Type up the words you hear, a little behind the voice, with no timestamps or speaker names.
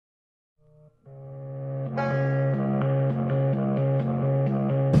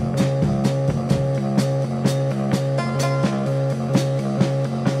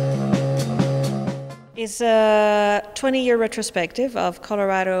It's a 20-year retrospective of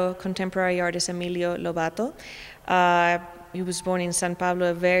Colorado contemporary artist Emilio Lobato. He was born in San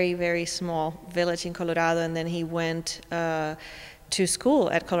Pablo, a very, very small village in Colorado, and then he went to school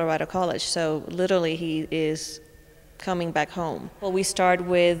at Colorado College. So literally he is coming back home. Well, we start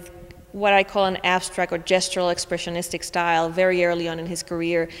with what I call an abstract or gestural expressionistic style very early on in his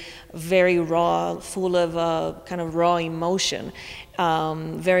career, very raw, full of kind of raw emotion,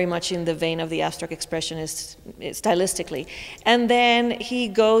 very much in the vein of the abstract expressionist stylistically. And then he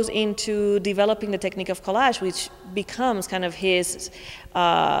goes into developing the technique of collage, which becomes kind of his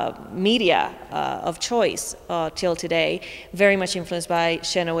media of choice till today, very much influenced by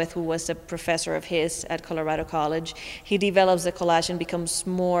Chenoweth, who was a professor of his at Colorado College. He develops the collage and becomes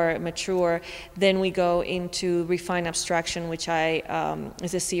more mature. Then we go into refined abstraction, which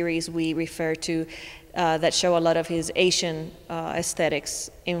is a series we refer to that show a lot of his Asian aesthetics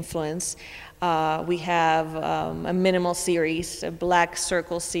influence. We have a minimal series, a black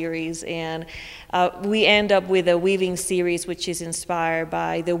circle series, and we end up with a weaving series which is inspired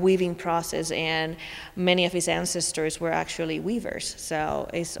by the weaving process, and many of his ancestors were actually weavers. So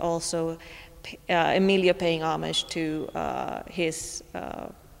it's also Emilio paying homage to his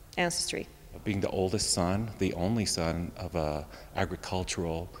ancestry. Being the oldest son, the only son of a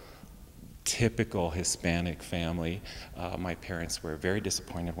agricultural typical Hispanic family. My parents were very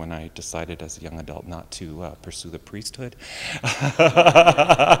disappointed when I decided as a young adult not to pursue the priesthood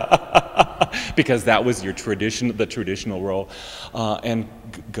because that was your the traditional role, and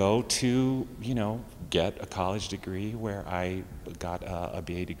go to, get a college degree where I got a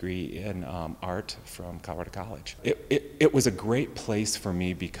BA degree in art from Colorado College. It was a great place for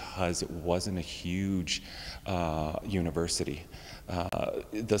me because it wasn't a huge university.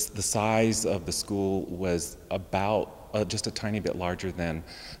 The size of the school was about just a tiny bit larger than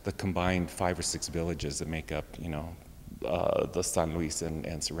the combined 5 or 6 villages that make up, the San Luis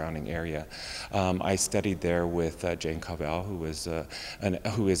and surrounding area. I studied there with Jane Cavell, who is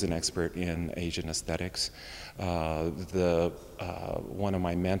an expert in Asian aesthetics. One of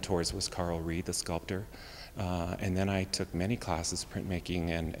my mentors was Carl Reed, the sculptor. And then I took many classes, printmaking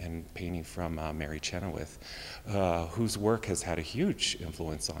and painting from Mary Chenoweth, whose work has had a huge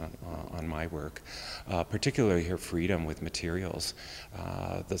influence on my work, particularly her freedom with materials,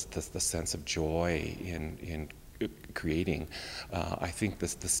 the sense of joy in creating. I think the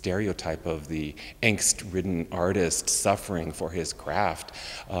stereotype of the angst-ridden artist suffering for his craft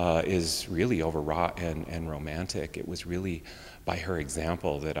is really overwrought and romantic. It was really by her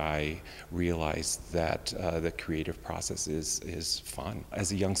example that I realized that the creative process is fun.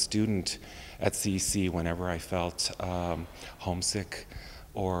 As a young student at CEC, whenever I felt homesick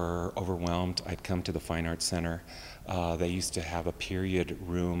or overwhelmed, I'd come to the Fine Arts Center. They used to have a period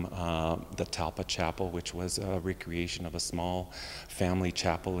room, the Talpa Chapel, which was a recreation of a small family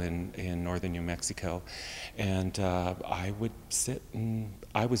chapel in northern New Mexico. And I would sit, and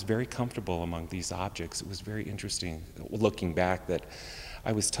I was very comfortable among these objects. It was very interesting looking back that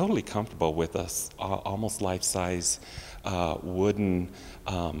I was totally comfortable with a almost life-size wooden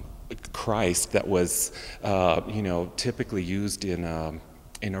Christ that was, typically used in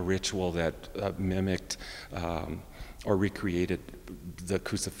a ritual that mimicked or recreated the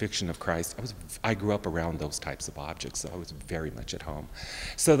crucifixion of Christ. I grew up around those types of objects, so I was very much at home.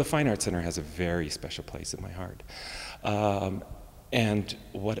 So the Fine Arts Center has a very special place in my heart. And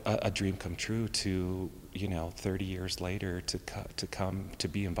what a dream come true to, 30 years later to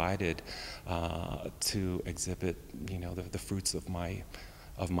be invited to exhibit, the fruits of my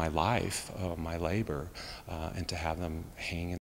life, my labor, and to have them hang in